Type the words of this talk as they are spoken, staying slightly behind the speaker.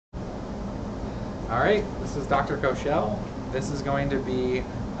All right, this is Dr. Koshel. This is going to be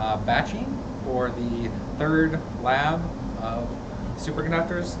batching for the third lab of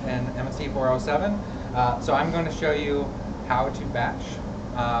superconductors in MSC 407. So I'm going to show you how to batch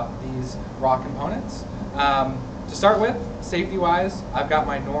these raw components. To start with, safety-wise, I've got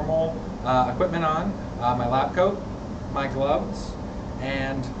my normal equipment on, my lab coat, my gloves,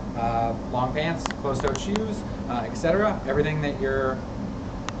 and long pants, closed-toed shoes, etc. Everything that you're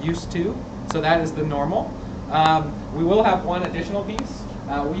used to. So that is the normal. We will have one additional piece.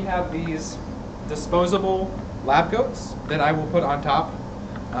 We have these disposable lab coats that I will put on top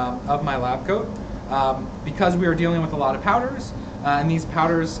of my lab coat because we are dealing with a lot of powders, and these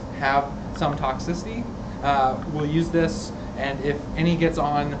powders have some toxicity. We'll use this, and if any gets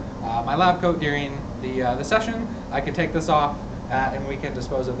on my lab coat during the session, I can take this off and we can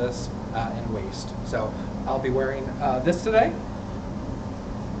dispose of this in waste. So I'll be wearing this today.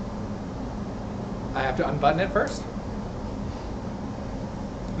 I have to unbutton it first.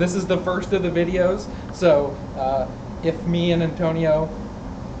 This is the first of the videos, so if me and Antonio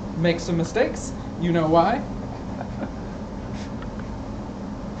make some mistakes, you know why.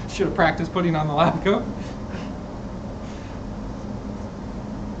 Should have practiced putting on the lab coat.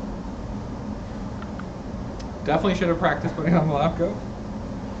 Definitely should have practiced putting on the lab coat.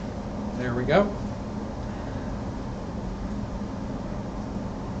 There we go.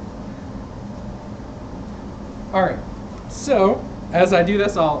 All right, so as I do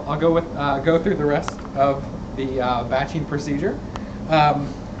this, I'll go through the rest of the batching procedure.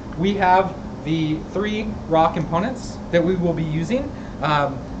 We have the 3 raw components that we will be using.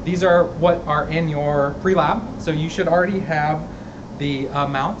 These are what are in your pre-lab, so you should already have the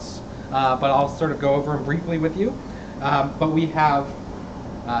amounts, but I'll sort of go over them briefly with you. But we have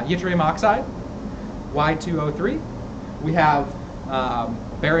yttrium oxide, Y2O3. We have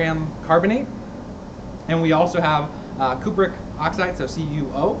barium carbonate. And we also have cupric oxide, so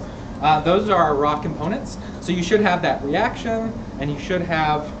CuO. Those are our raw components. So you should have that reaction, and you should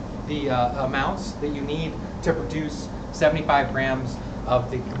have the amounts that you need to produce 75 grams of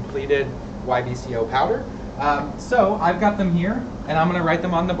the completed YBCO powder. So I've got them here, and I'm going to write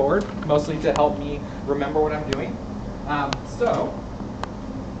them on the board, mostly to help me remember what I'm doing. So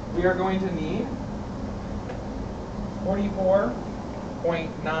we are going to need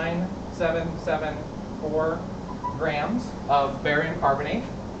 44.9774 grams of barium carbonate.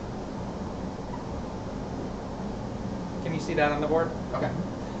 Can you see that on the board? Okay.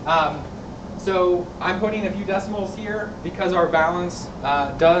 So I'm putting a few decimals here because our balance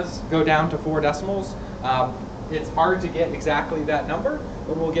does go down to 4 decimals. It's hard to get exactly that number,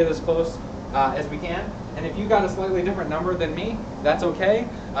 but we'll get as close as we can. And if you got a slightly different number than me, that's okay.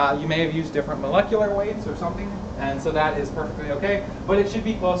 You may have used different molecular weights or something, and so that is perfectly okay. But it should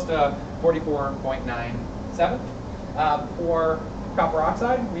be close to 44.97. For copper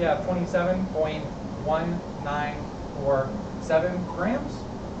oxide, we have 27.1947 grams.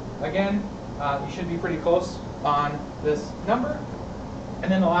 Again, you should be pretty close on this number.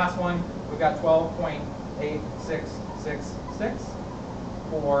 And then the last one, we've got 12.8666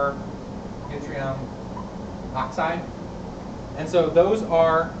 for yttrium oxide. And so those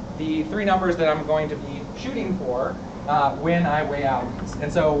are the 3 numbers that I'm going to be shooting for when I weigh out these.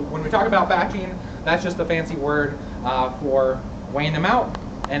 And so when we talk about batching, that's just a fancy word for weighing them out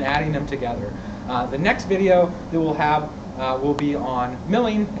and adding them together. The next video that we'll have will be on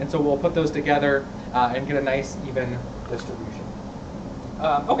milling, and so we'll put those together and get a nice even distribution.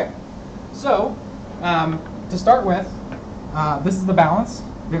 Okay, so to start with, this is the balance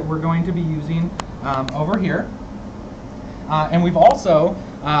that we're going to be using over here. And we've also,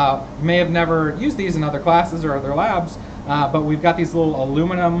 you may have never used these in other classes or other labs, but we've got these little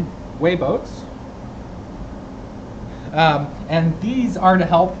aluminum weigh boats. And these are to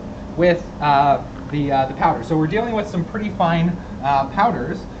help with the powder. So we're dealing with some pretty fine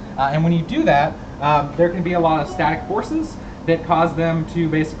powders, and when you do that, there can be a lot of static forces that cause them to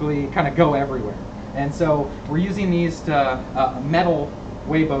basically kind of go everywhere. And so we're using these to a metal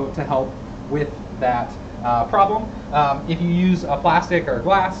weigh boat to help with that problem. If you use a plastic or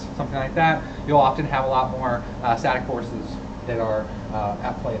glass, something like that, you'll often have a lot more static forces that are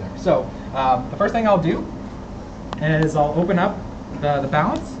at play there. So the first thing I'll do is I'll open up the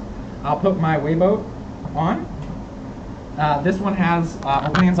balance. I'll put my weigh boat on. This one has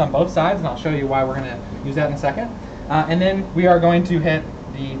openings on both sides, and I'll show you why we're going to use that in a second. And then we are going to hit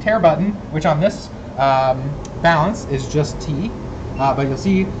the tare button, which on this balance is just T. But you'll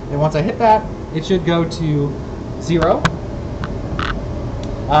see that once I hit that, it should go to 0.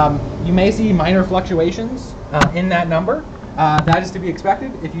 You may see minor fluctuations in that number. that is to be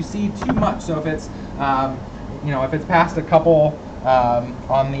expected. If you see too much, so if it's if it's past a couple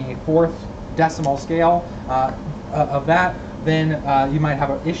on the 4th decimal scale of that, then you might have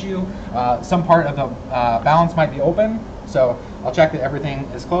an issue. Some part of the balance might be open, so I'll check that everything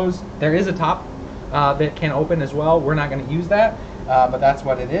is closed. There is a top that can open as well. We're not going to use that, but that's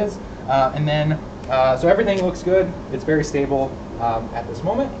what it is. And then, so everything looks good. It's very stable at this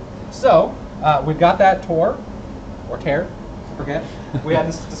moment. So we've got that tear, I forget. We had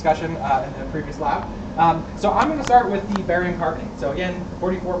this discussion in the previous lab. So I'm going to start with the barium carbonate. So again,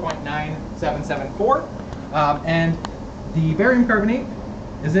 44.9774. And the barium carbonate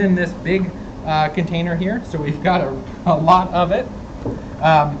is in this big container here. So we've got a lot of it.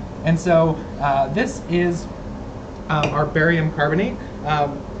 And so this is our barium carbonate.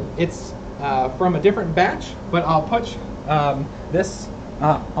 It's from a different batch, but I'll put this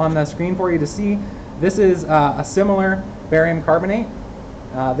on the screen for you to see. This is a similar barium carbonate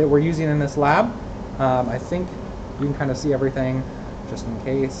that we're using in this lab. I think you can kind of see everything just in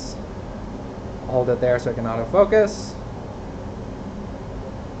case. I'll hold it there so I can autofocus.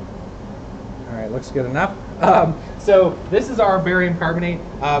 All right, looks good enough. So this is our barium carbonate.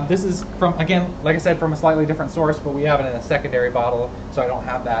 This is from, again, like I said, from a slightly different source, but we have it in a secondary bottle, so I don't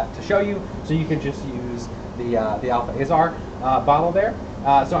have that to show you. So you can just use the Alpha Azar bottle there.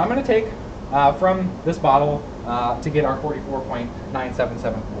 So I'm going to take from this bottle to get our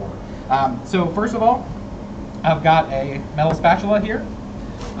 44.9774. So first of all, I've got a metal spatula here.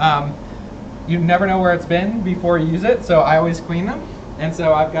 You never know where it's been before you use it, so I always clean them. And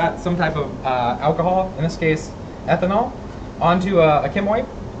so I've got some type of alcohol, in this case ethanol, onto a Kim wipe,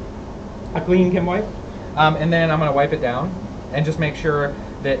 a clean Kim wipe, and then I'm going to wipe it down and just make sure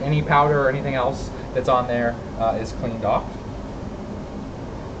that any powder or anything else that's on there is cleaned off.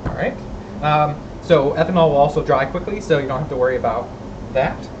 All right. So ethanol will also dry quickly, so you don't have to worry about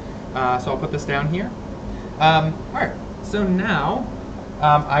that. So I'll put this down here. All right. So now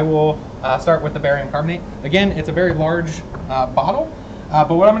I will start with the barium carbonate. Again, it's a very large bottle,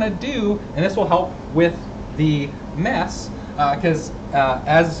 but what I'm going to do, and this will help with the mess, because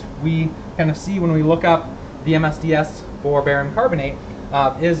as we kind of see when we look up the MSDS for barium carbonate,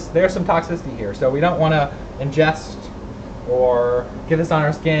 is there's some toxicity here. So we don't want to ingest or get this on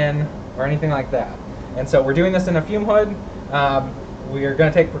our skin or anything like that. And so we're doing this in a fume hood. We are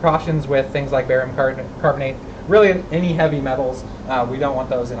going to take precautions with things like barium carbonate. Really, any heavy metals, we don't want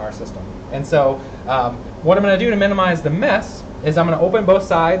those in our system. And so what I'm going to do to minimize the mess is I'm going to open both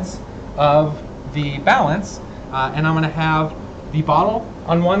sides of the balance, and I'm going to have the bottle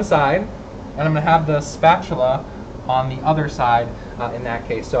on one side, and I'm going to have the spatula on the other side in that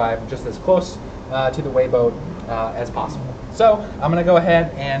case. So I'm just as close to the weigh boat as possible. So I'm going to go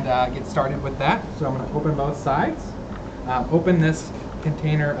ahead and get started with that. So I'm going to open both sides, open this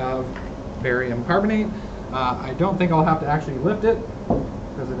container of barium carbonate. I don't think I'll have to actually lift it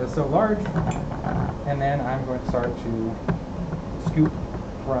because it is so large. And then I'm going to start to scoop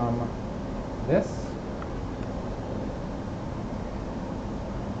from this.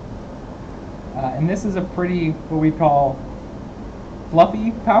 And this is a pretty, what we call,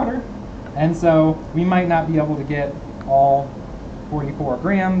 fluffy powder. And so we might not be able to get all 44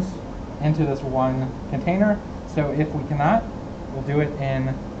 grams into this one container. So if we cannot, we'll do it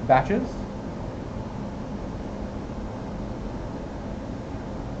in batches.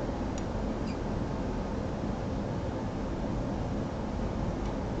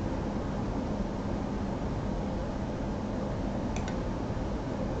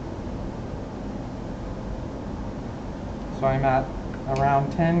 So I'm at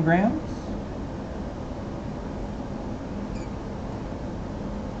around 10 grams.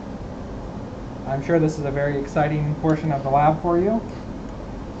 I'm sure this is a very exciting portion of the lab for you.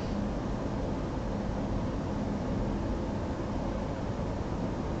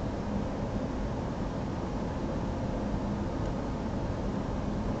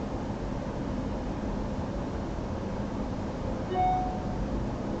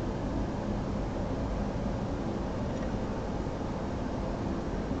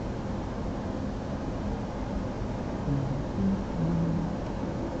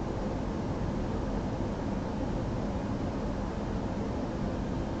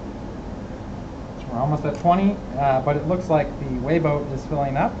 We're almost at 20, but it looks like the weigh boat is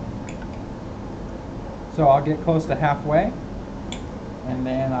filling up. So I'll get close to halfway, and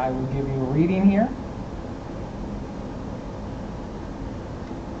then I will give you a reading here.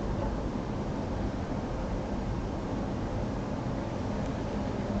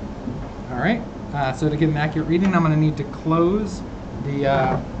 All right, so to get an accurate reading, I'm going to need to close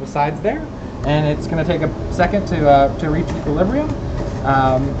the sides there. and it's going to take a second to reach equilibrium.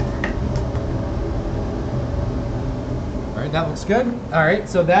 All right, that looks good. All right,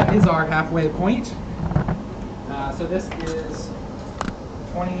 so that is our halfway point. So this is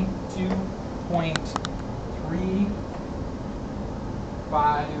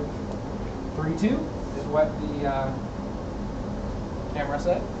 22.3532 is what the camera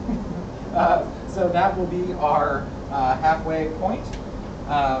said. So that will be our halfway point.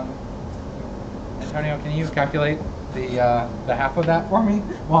 Antonio, can you calculate the half of that for me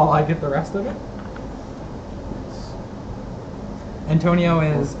while I get the rest of it? Antonio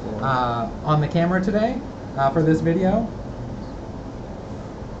is on the camera today for this video.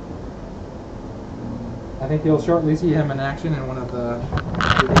 I think you'll shortly see him in action in one of the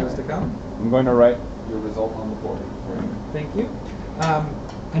videos to come. I'm going to write your result on the board for you. Thank you.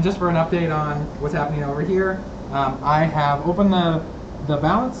 And just for an update on what's happening over here, I have opened the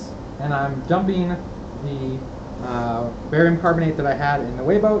balance and I'm dumping the barium carbonate that I had in the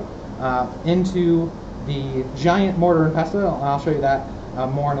weighboat into the giant mortar and pestle. I'll show you that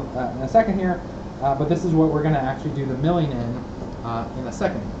more in a second here. But this is what we're going to actually do the milling in a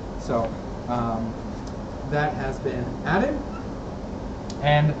second. So that has been added,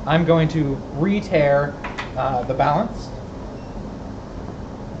 and I'm going to re-tear the balance,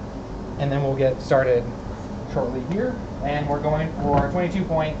 and then we'll get started shortly here. And we're going for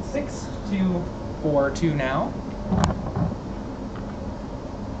 22.6242 now.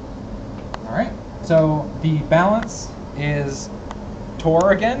 All right, so the balance is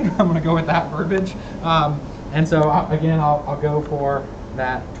tore again. I'm going to go with that verbiage. And so again, I'll go for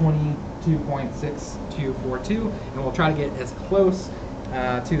that 22.6242, and we'll try to get as close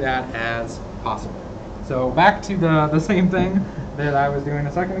to that as possible. So back to the same thing that I was doing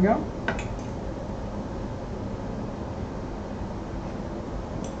a second ago.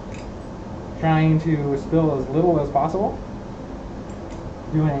 Trying to spill as little as possible.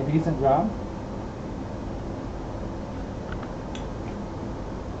 Doing a decent job.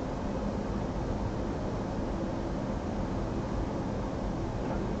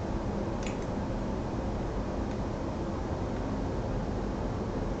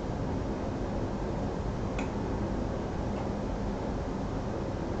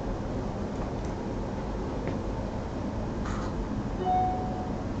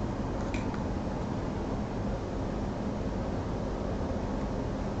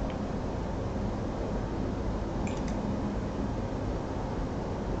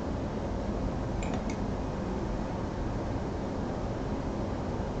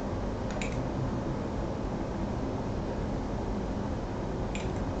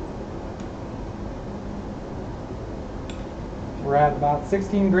 We're at about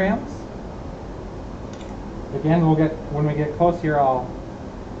 16 grams. Again, when we get close here, I'll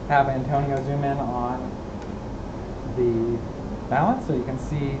have Antonio zoom in on the balance so you can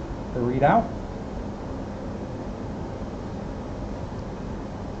see the readout.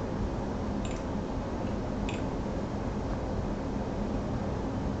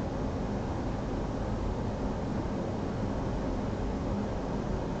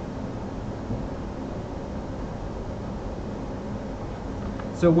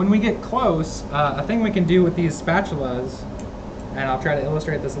 So when we get close, a thing we can do with these spatulas, and I'll try to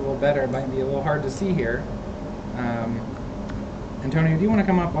illustrate this a little better, it might be a little hard to see here. Antonio, do you want to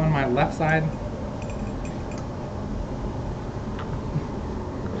come up on my left side?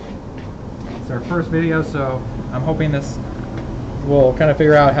 It's our first video, so I'm hoping this will kind of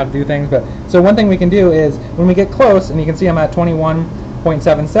figure out how to do things. But so one thing we can do is when we get close, and you can see I'm at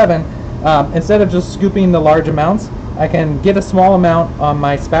 21.77, instead of just scooping the large amounts, I can get a small amount on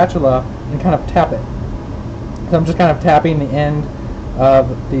my spatula and kind of tap it. So I'm just kind of tapping the end of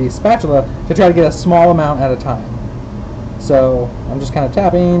the spatula to try to get a small amount at a time. So I'm just kind of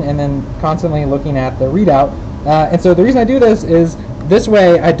tapping and then constantly looking at the readout. And so the reason I do this is this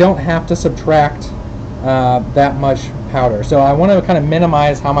way I don't have to subtract that much powder. So I want to kind of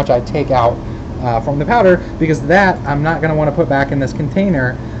minimize how much I take out from the powder, because that I'm not going to want to put back in this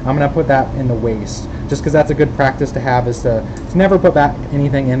container. I'm going to put that in the waste, just because that's a good practice to have, is to never put back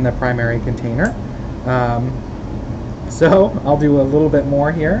anything in the primary container. So I'll do a little bit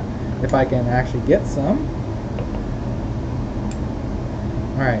more here if I can actually get some.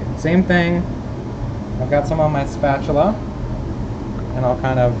 Alright, same thing. I've got some on my spatula, and I'll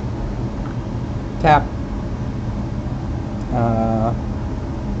kind of tap,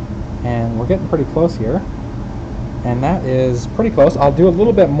 and we're getting pretty close here, and that is pretty close. I'll do a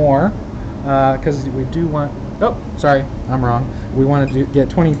little bit more because we do want, oh sorry, I'm wrong, we want to get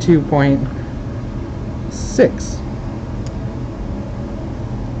 22.6.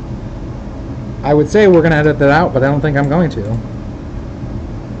 I would say we're going to edit that out, but I don't think I'm going to.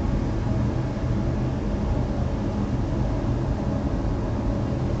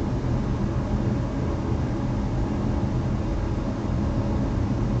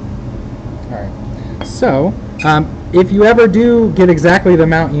 Alright, so if you ever do get exactly the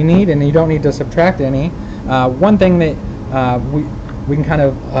amount you need and you don't need to subtract any, one thing that we can kind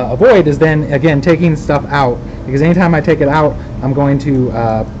of avoid is then, again, taking stuff out, because anytime I take it out, I'm going to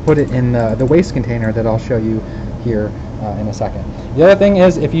put it in the waste container that I'll show you here in a second. The other thing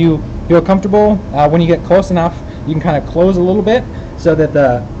is, if you feel comfortable, when you get close enough, you can kind of close a little bit so that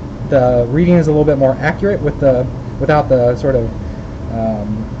the reading is a little bit more accurate without the sort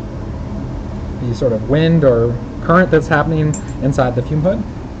of wind or current that's happening inside the fume hood.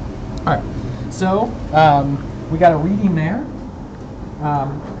 All right, so we got a reading there.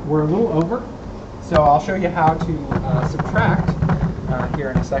 We're a little over, so I'll show you how to subtract here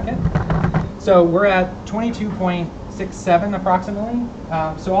in a second. So we're at 22.67 approximately.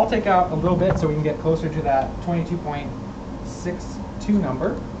 So I'll take out a little bit so we can get closer to that 22.62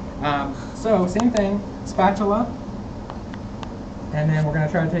 number. So same thing, spatula, and then we're going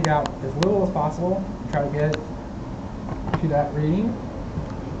to try to take out as little as possible and try to get to that reading.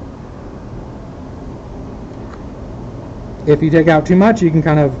 If you take out too much, you can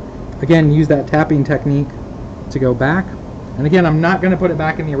kind of, again, use that tapping technique to go back. And again, I'm not going to put it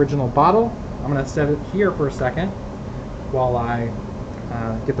back in the original bottle. I'm going to set it here for a second while I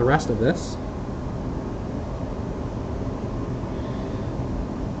get the rest of this.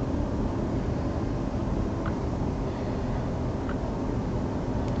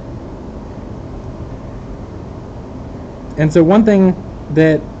 And so one thing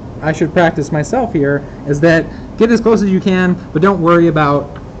that I should practice myself here is that get as close as you can, but don't worry about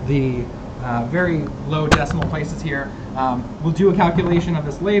the very low decimal places here. We'll do a calculation of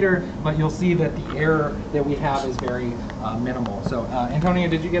this later, but you'll see that the error that we have is very minimal. So Antonio,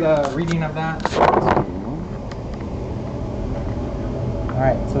 did you get a reading of that? All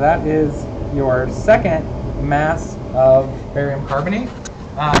right, so that is your second mass of barium carbonate.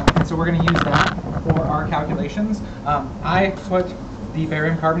 And so we're going to use that for our calculations. I put the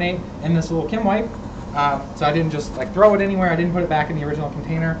barium carbonate in this little Kim wipe, so I didn't just like throw it anywhere. I didn't put it back in the original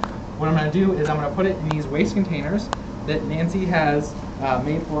container. What I'm going to do is I'm going to put it in these waste containers that Nancy has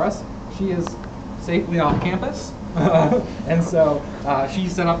made for us. She is safely off campus, and so she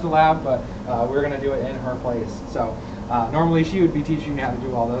set up the lab, but we're going to do it in her place. So normally she would be teaching you how to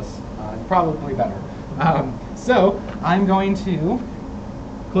do all this, probably better. So I'm going to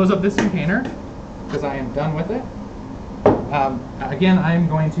close up this container because I am done with it. Again, I'm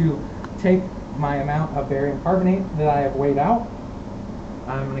going to take my amount of barium carbonate that I have weighed out.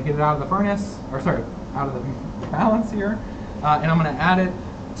 I'm going to get it out of the furnace, or sorry, out of the balance here, and I'm going to add it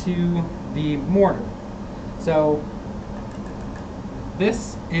to the mortar. So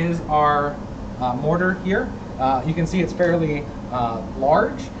this is our mortar here. You can see it's fairly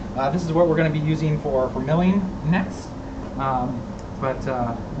large. This is what we're going to be using for milling next. But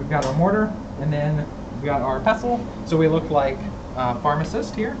we've got our mortar, and then we've got our pestle, so we look like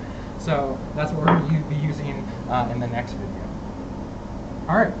pharmacists here. So that's what we're going to be using in the next video.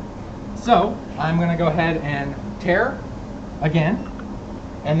 All right, so I'm going to go ahead and tare again,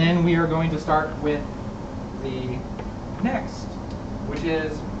 and then we are going to start with the next, which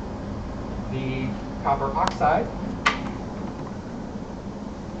is the copper oxide.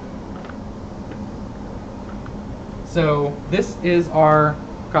 So this is our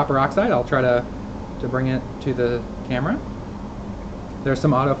copper oxide. I'll try to bring it to the camera. There's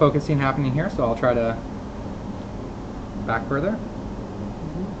some autofocusing happening here, so I'll try to back further.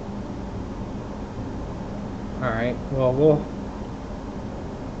 All right, well,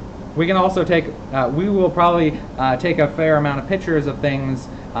 we can also take, we will probably take a fair amount of pictures of things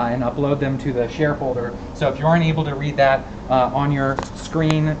and upload them to the share folder. So if you aren't able to read that on your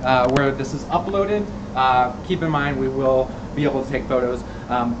screen where this is uploaded, keep in mind we will be able to take photos.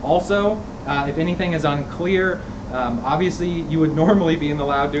 Also, if anything is unclear, obviously you would normally be in the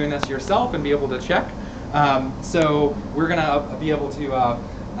lab doing this yourself and be able to check. So we're going to be able to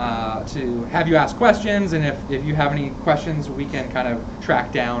have you ask questions, and if you have any questions, we can kind of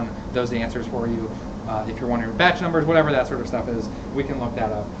track down those answers for you. If you're wondering batch numbers, whatever that sort of stuff is, we can look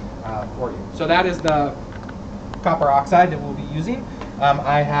that up for you. So that is the copper oxide that we'll be using.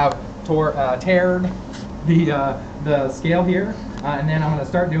 I have tared the scale here, and then I'm going to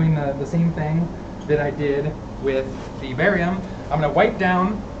start doing the same thing that I did with the barium. I'm going to wipe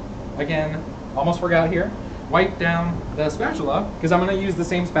down, again, almost forgot here, wipe down the spatula, because I'm going to use the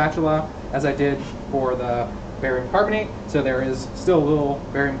same spatula as I did for the barium carbonate, so there is still a little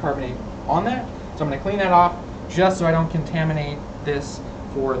barium carbonate on that. So I'm going to clean that off just so I don't contaminate this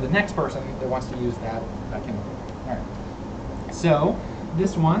for the next person that wants to use that chemical. All right. So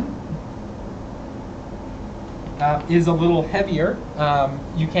this one is a little heavier.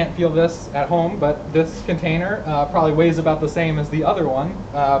 You can't feel this at home, but this container probably weighs about the same as the other one.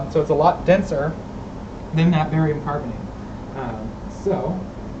 So it's a lot denser than that barium carbonate.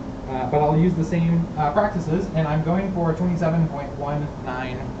 But I'll use the same practices, and I'm going for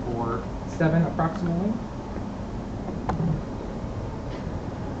 27.1947 approximately.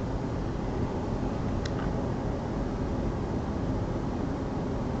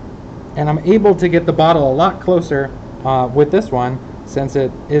 And I'm able to get the bottle a lot closer with this one since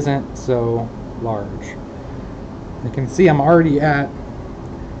it isn't so large. You can see I'm already at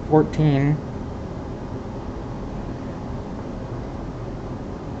 14.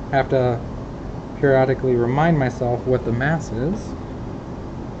 Have to periodically remind myself what the mass is.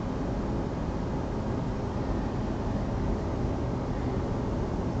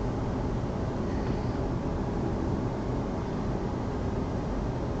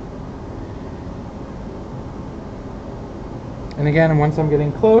 And again, once I'm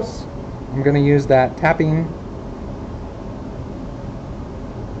getting close, I'm going to use that tapping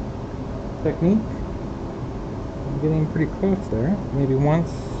technique. I'm getting pretty close there. Maybe once.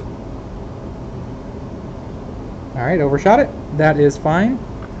 All right, overshot it. That is fine.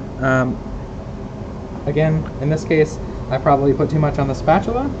 Again, in this case, I probably put too much on the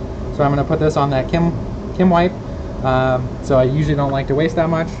spatula, so I'm going to put this on that Kim wipe. So I usually don't like to waste that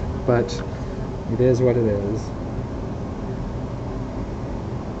much, but it is what it is.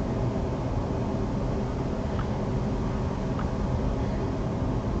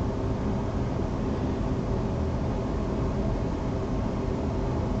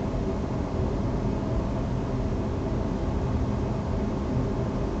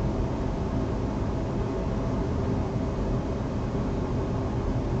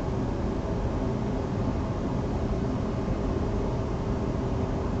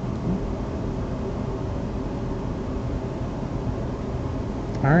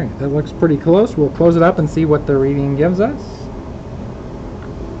 Alright, that looks pretty close. We'll close it up and see what the reading gives us.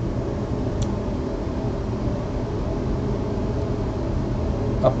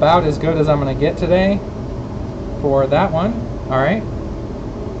 About as good as I'm going to get today for that one. Alright.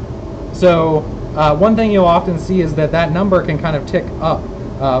 So, one thing you'll often see is that number can kind of tick up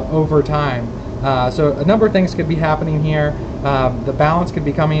over time. So a number of things could be happening here. The balance could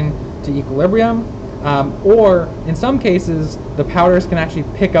be coming to equilibrium. Or in some cases, the powders can actually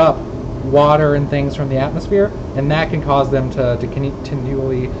pick up water and things from the atmosphere, and that can cause them to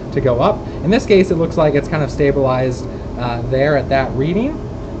continually to go up. In this case, it looks like it's kind of stabilized there at that reading.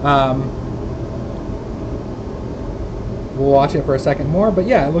 We'll watch it for a second more, but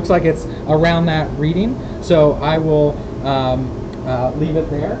yeah, it looks like it's around that reading. So I will leave it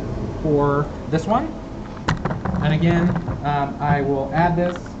there for this one. And again, I will add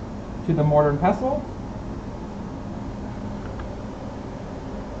this to the mortar and pestle.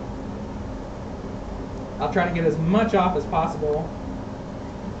 I'll try to get as much off as possible.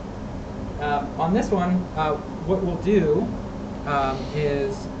 On this one, what we'll do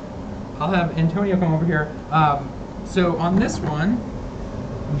is I'll have Antonio come over here. So on this one,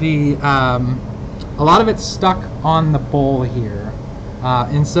 a lot of it's stuck on the bowl here,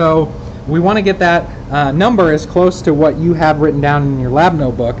 and so we want to get that number as close to what you have written down in your lab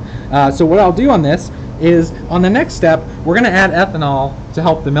notebook. So what I'll do on this is, on the next step, we're going to add ethanol to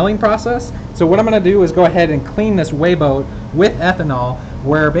help the milling process. So what I'm going to do is go ahead and clean this whey boat with ethanol,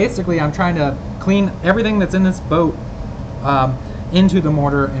 where basically I'm trying to clean everything that's in this boat into the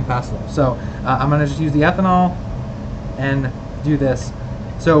mortar and pestle. So I'm going to just use the ethanol and do this.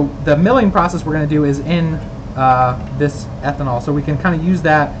 So the milling process we're going to do is in this ethanol, so we can kind of use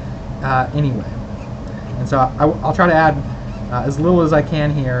that anyway. And so I'll try to add as little as I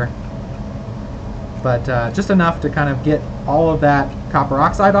can here, but just enough to kind of get all of that copper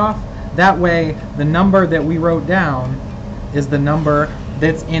oxide off. That way the number that we wrote down is the number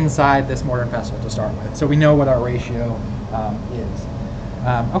that's inside this mortar and pestle to start with, so we know what our ratio is.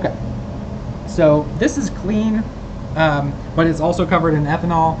 Okay, so this is clean, but it's also covered in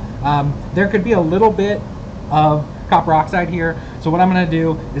ethanol. There could be a little bit of copper oxide here, so what I'm going to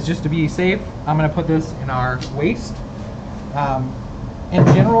do is, just to be safe, I'm going to put this in our waste. In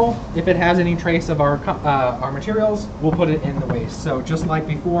general, if it has any trace of our materials, we'll put it in the waste. So just like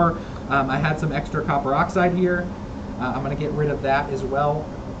before, I had some extra copper oxide here. I'm going to get rid of that as well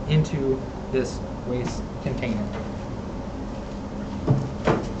into this waste container.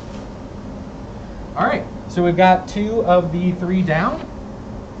 All right, so we've got 2 of the 3 down.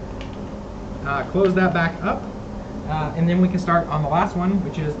 close that back up, and then we can start on the last one,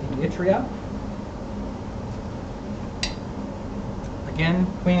 which is the yttria. Again,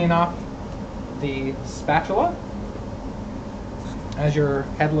 cleaning off the spatula, as your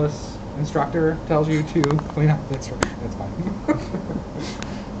headless instructor tells you to clean up. That's fine.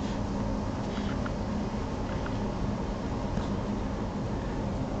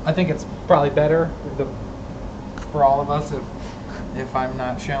 I think it's probably better for all of us if I'm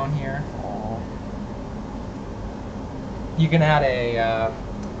not shown here. You can add a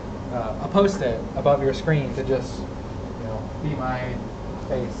post-it above your screen to just be my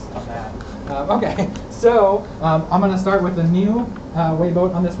face on that. Okay, so I'm going to start with a new way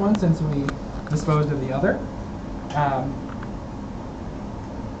boat on this one since we disposed of the other.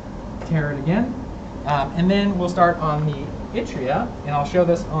 Tear it again, and then we'll start on the yttria, and I'll show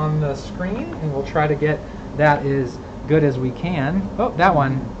this on the screen, and we'll try to get that as good as we can. Oh, that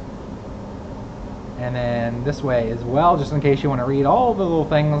one. And then this way as well, just in case you want to read all the little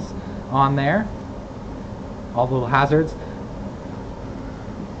things on there, all the little hazards.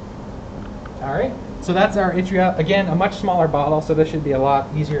 All right, so that's our yttria. Again, a much smaller bottle, so this should be a lot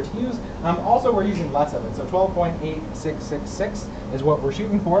easier to use. Also, we're using less of it, so 12.8666 is what we're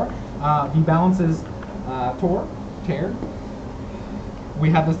shooting for. The balance is tare. We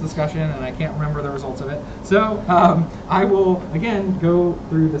had this discussion, and I can't remember the results of it. So I will, again, go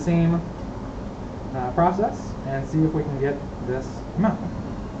through the same process and see if we can get this amount.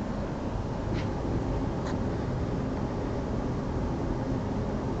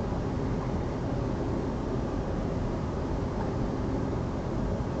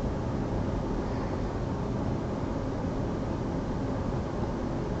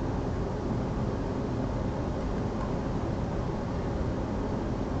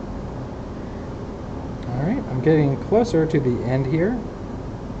 I'm getting closer to the end here.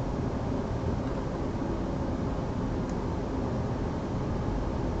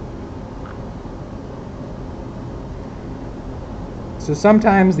 So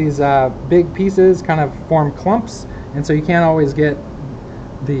sometimes these big pieces kind of form clumps, and so you can't always get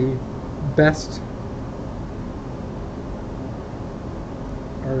the best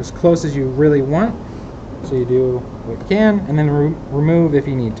or as close as you really want. So you do what you can, and then remove if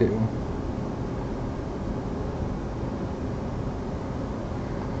you need to.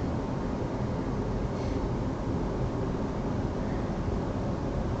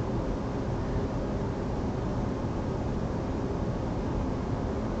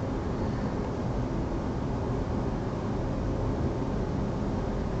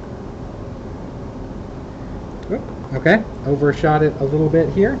 Okay, overshot it a little bit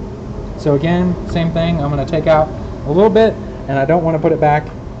here. So again, same thing, I'm going to take out a little bit, and I don't want to put it back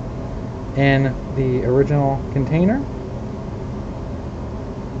in the original container.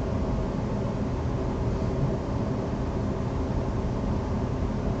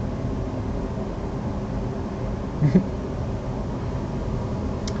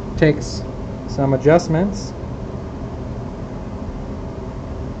 Takes some adjustments.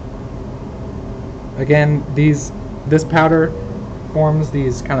 Again, this powder forms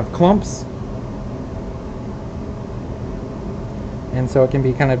these kind of clumps, and so it can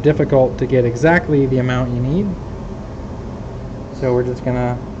be kind of difficult to get exactly the amount you need. So we're just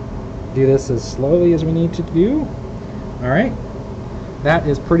gonna do this as slowly as we need to do. All right, that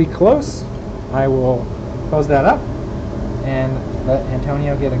is pretty close. I will close that up and let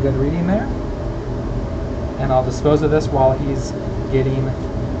Antonio get a good reading there, and I'll dispose of this while he's getting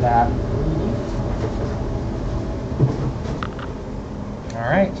that reading. All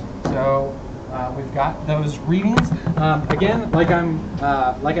right, so we've got those readings. Again, like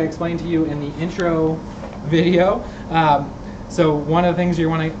I explained to you in the intro video, so one of the things you're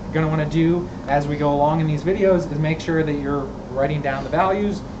going to want to do as we go along in these videos is make sure that you're writing down the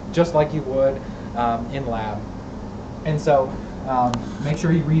values just like you would in lab. And so make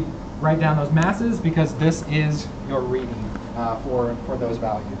sure you write down those masses, because this is your reading for those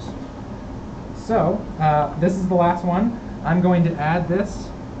values. So this is the last one. I'm going to add this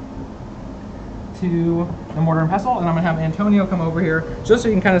to the mortar and pestle, and I'm going to have Antonio come over here just so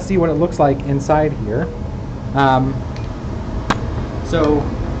you can kind of see what it looks like inside here. So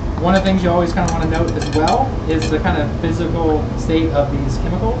one of the things you always kind of want to note as well is the kind of physical state of these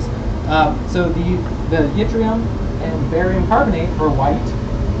chemicals. So the yttrium and barium carbonate are white,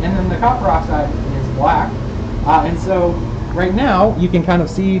 and then the copper oxide is black. And so right now you can kind of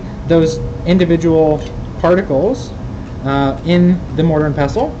see those individual particles in the mortar and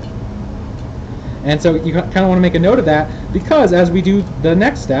pestle. And so you kind of want to make a note of that, because as we do the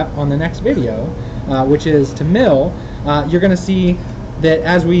next step on the next video, which is to mill, you're going to see that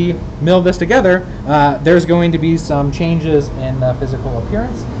as we mill this together, there's going to be some changes in the physical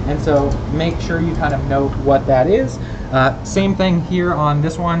appearance, and so make sure you kind of note what that is. Same thing here on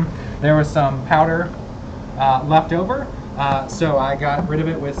this one. There was some powder left over, so I got rid of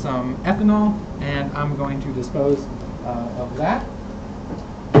it with some ethanol, and I'm going to dispose of that.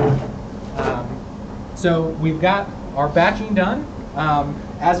 So we've got our batching done.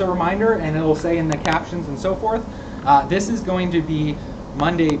 As a reminder, and it will say in the captions and so forth, this is going to be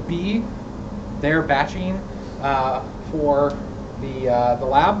Monday B, their batching for the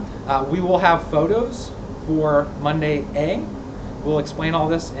lab. We will have photos for Monday A. We'll explain all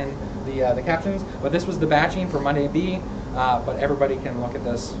this in the captions, but this was the batching for Monday B, but everybody can look at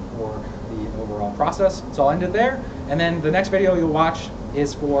this for the overall process. So I'll end it there, and then the next video you'll watch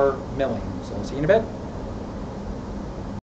is for milling. So see you in a bit.